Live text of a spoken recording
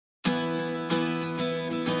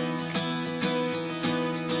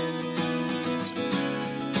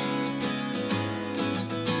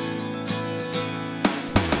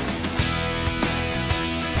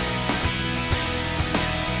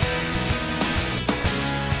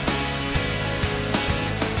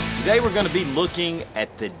Today we're going to be looking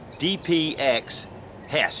at the DPx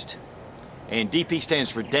H.E.S.T. And DP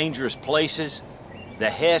stands for Dangerous Places. The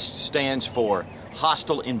H.E.S.T. stands for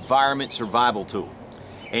Hostile Environment Survival Tool.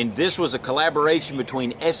 And this was a collaboration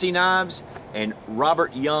between ESEE Knives and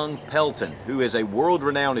Robert Young Pelton, who is a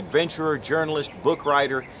world-renowned adventurer, journalist, book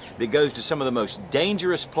writer that goes to some of the most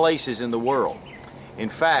dangerous places in the world. In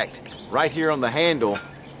fact, right here on the handle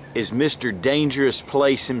is Mr. Dangerous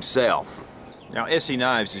Place himself. Now, ESEE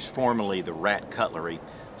Knives is formerly the RAT Cutlery,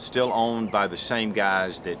 still owned by the same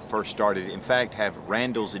guys that first started. In fact, have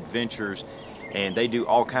Randall's Adventures, and they do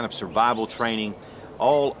all kind of survival training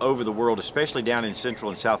all over the world, especially down in Central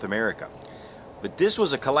and South America. But this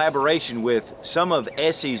was a collaboration with some of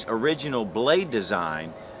ESEE's original blade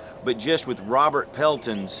design, but just with Robert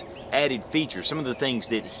Pelton's added features, some of the things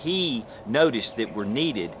that he noticed that were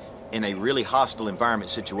needed in a really hostile environment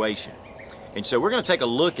situation. And so we're going to take a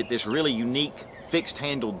look at this really unique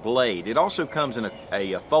fixed-handled blade. It also comes in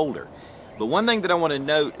a folder. But one thing that I want to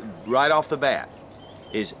note right off the bat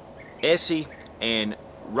is ESEE and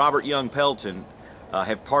Robert Young Pelton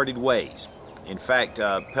have parted ways. In fact,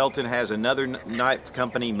 Pelton has another knife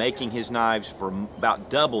company making his knives for about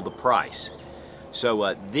double the price.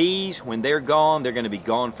 So these, when they're gone, they're going to be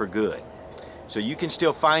gone for good. So you can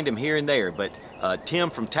still find them here and there, but Tim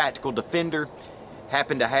from Tactical Defender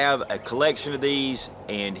happened to have a collection of these,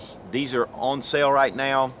 and these are on sale right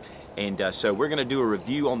now. And so we're going to do a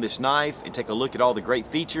review on this knife and take a look at all the great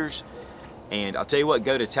features. And I'll tell you what,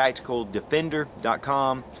 go to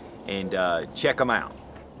tacticaldefender.com and check them out.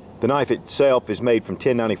 The knife itself is made from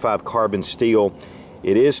 1095 carbon steel.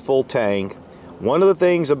 It is full tang. One of the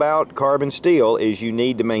things about carbon steel is you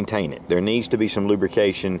need to maintain it. There needs to be some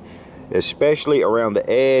lubrication, especially around the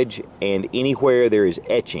edge and anywhere there is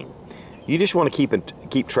etching. You just want to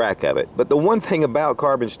keep track of it. But the one thing about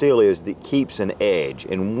carbon steel is that it keeps an edge.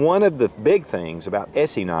 And one of the big things about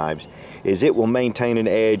ESEE knives is it will maintain an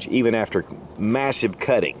edge even after massive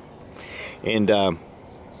cutting. And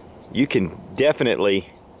you can definitely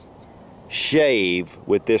shave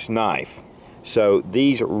with this knife. So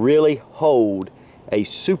these really hold a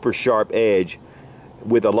super sharp edge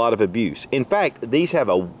with a lot of abuse. In fact, these have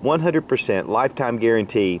a 100% lifetime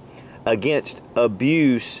guarantee against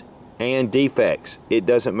abuse and defects. It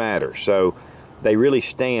doesn't matter. So they really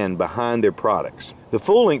stand behind their products. The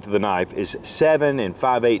full length of the knife is 7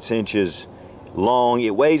 5/8 inches long.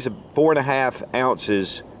 It weighs 4.5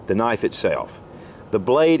 ounces, the knife itself. The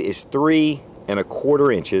blade is 3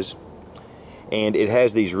 1/4 inches, and it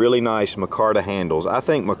has these really nice micarta handles. I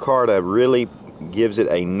think micarta really gives it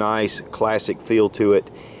a nice classic feel to it,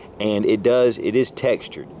 and it is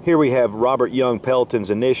textured. Here we have Robert Young Pelton's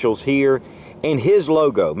initials here, and his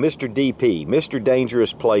logo, Mr. DP, Mr.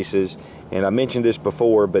 Dangerous Places. And I mentioned this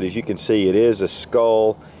before, but as you can see, it is a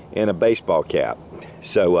skull and a baseball cap.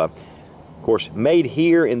 So, of course, made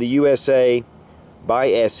here in the USA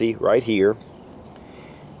by ESEE, right here.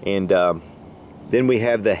 And then we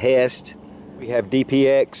have the H.E.S.T. We have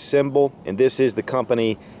DPx symbol, and this is the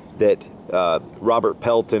company that Robert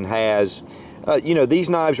Pelton has. You know, these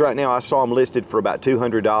knives right now, I saw them listed for about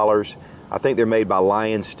 $200. I think they're made by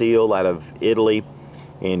Lion Steel out of Italy,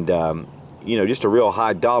 and you know, just a real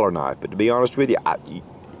high dollar knife. But to be honest with you,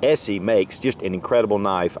 ESEE makes just an incredible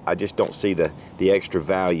knife. I just don't see the extra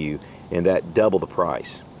value in that double the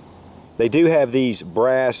price. They do have these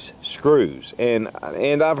brass screws, and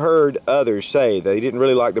I've heard others say they didn't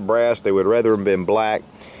really like the brass. They would rather them been black.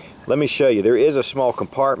 Let me show you. There is a small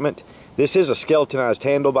compartment. This is a skeletonized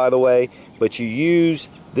handle, by the way, but you use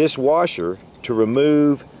this washer to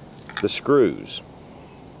remove the screws.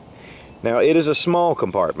 Now, it is a small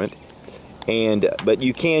compartment, but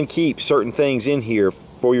you can keep certain things in here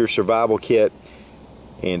for your survival kit,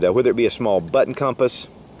 and whether it be a small button compass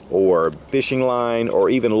or fishing line or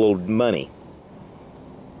even a little money.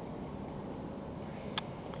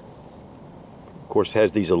 Of course, it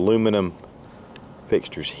has these aluminum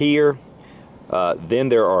fixtures here. Then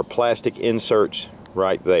there are plastic inserts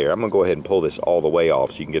right there. I'm going to go ahead and pull this all the way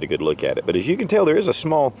off so you can get a good look at it. But as you can tell, there is a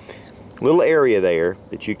small little area there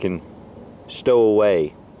that you can stow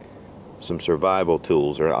away some survival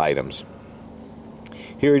tools or items.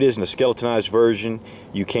 Here it is in a skeletonized version.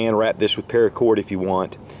 You can wrap this with paracord if you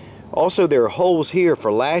want. Also, there are holes here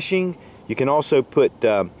for lashing. You can also put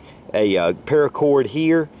a paracord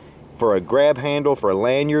here for a grab handle for a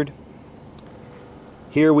lanyard.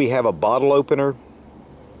 Here we have a bottle opener.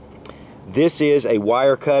 This is a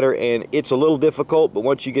wire cutter, and it's a little difficult, but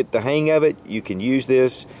once you get the hang of it, you can use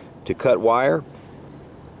this to cut wire.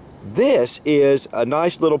 This is a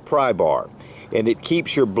nice little pry bar, and it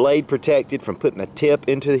keeps your blade protected from putting a tip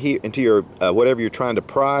into your whatever you're trying to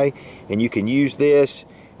pry, and you can use this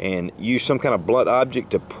and use some kind of blunt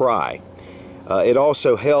object to pry. It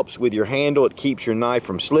also helps with your handle. It keeps your knife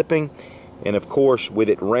from slipping, and of course with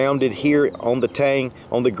it rounded here on the tang,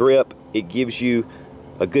 on the grip, it gives you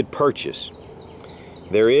a good purchase.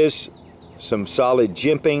 There is some solid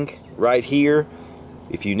jimping right here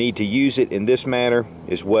if you need to use it in this manner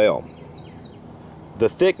as well. The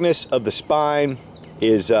thickness of the spine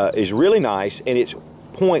is really nice, and it's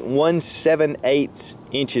 0.178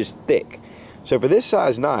 inches thick. So for this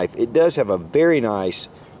size knife, it does have a very nice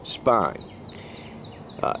spine.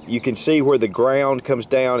 You can see where the ground comes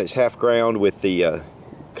down. It's half ground with the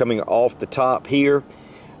coming off the top here.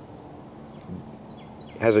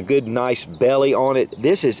 Has a good nice belly on it.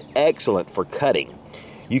 This is excellent for cutting.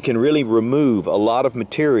 You can really remove a lot of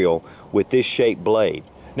material with this shaped blade.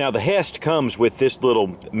 Now the H.E.S.T comes with this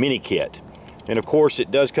little mini kit, and of course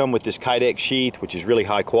it does come with this Kydex sheath, which is really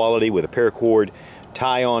high quality, with a paracord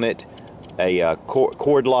tie on it, a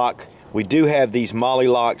cord lock. We do have these molly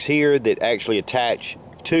locks here that actually attach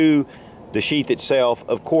to the sheath itself.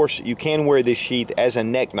 Of course you can wear this sheath as a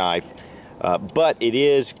neck knife, but it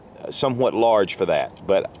is somewhat large for that,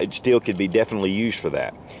 but it still could be definitely used for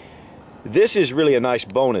that. This is really a nice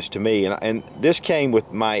bonus to me, and this came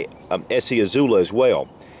with my ESEE Azula as well.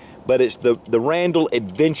 But it's the Randall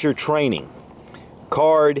Adventure Training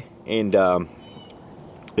card, and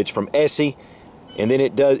it's from ESEE, and then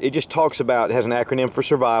it just talks about, it has an acronym for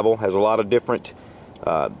survival, has a lot of different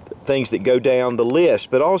things that go down the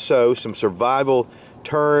list, but also some survival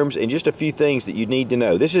terms and just a few things that you need to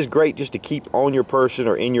know. This is great just to keep on your person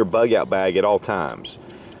or in your bug out bag at all times.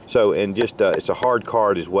 So, and just it's a hard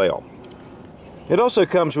card as well. It also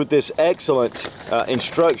comes with this excellent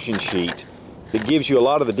instruction sheet that gives you a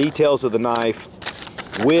lot of the details of the knife,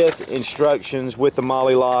 with instructions, with the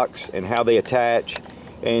molly locks and how they attach.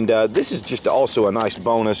 And this is just also a nice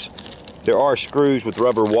bonus. There are screws with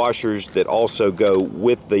rubber washers that also go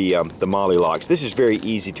with the molly locks. This is very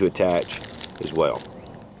easy to attach as well.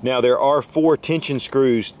 Now there are 4 tension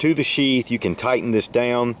screws to the sheath. You can tighten this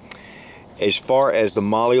down. As far as the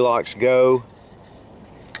molly locks go,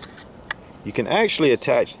 you can actually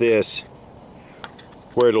attach this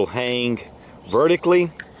where it'll hang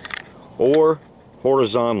vertically or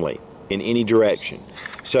horizontally in any direction.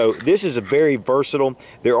 So this is a very versatile.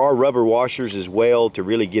 There are rubber washers as well to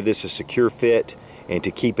really give this a secure fit and to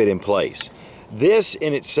keep it in place. This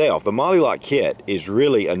in itself, the Molly Lock kit, is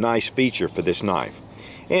really a nice feature for this knife.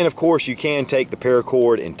 And of course you can take the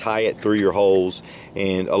paracord and tie it through your holes,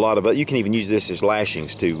 and a lot of it, you can even use this as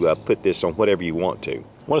lashings to put this on whatever you want to. I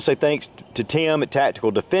want to say thanks to Tim at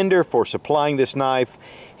Tactical Defender for supplying this knife.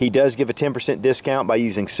 He does give a 10% discount by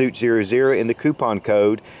using SUIT00 in the coupon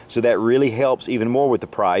code, so that really helps even more with the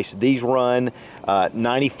price. These run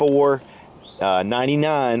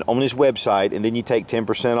 $94.99 on his website, and then you take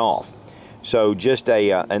 10% off. So just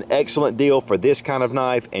an excellent deal for this kind of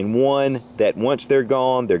knife, and one that once they're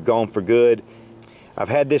gone for good. I've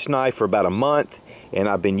had this knife for about a month, and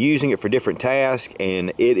I've been using it for different tasks,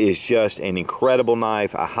 and it is just an incredible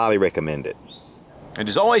knife. I highly recommend it. And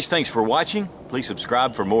as always, thanks for watching. Please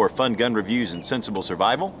subscribe for more fun gun reviews and sensible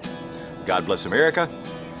survival. God bless America.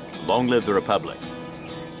 Long live the Republic.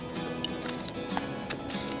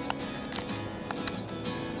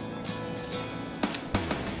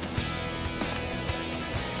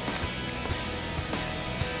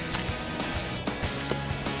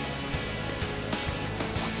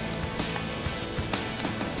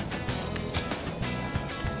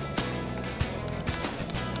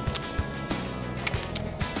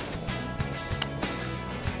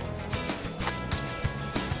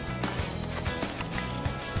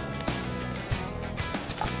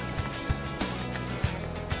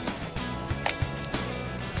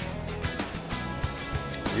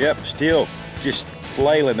 Yep, still just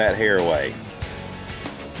flailing that hair away.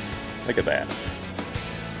 Look at that.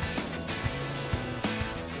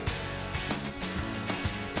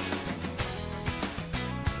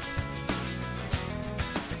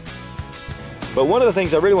 But one of the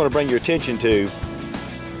things I really want to bring your attention to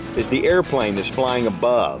is the airplane that's flying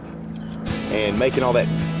above and making all that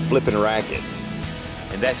flipping racket.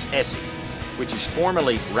 And that's ESEE, which is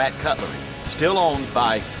formerly RAT Cutlery, still owned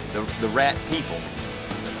by the RAT people.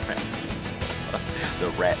 The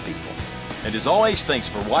RAT people. And as always, thanks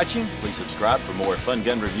for watching. Please subscribe for more fun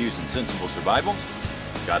gun reviews and sensible survival.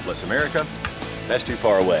 God bless America. That's too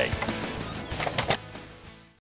far away.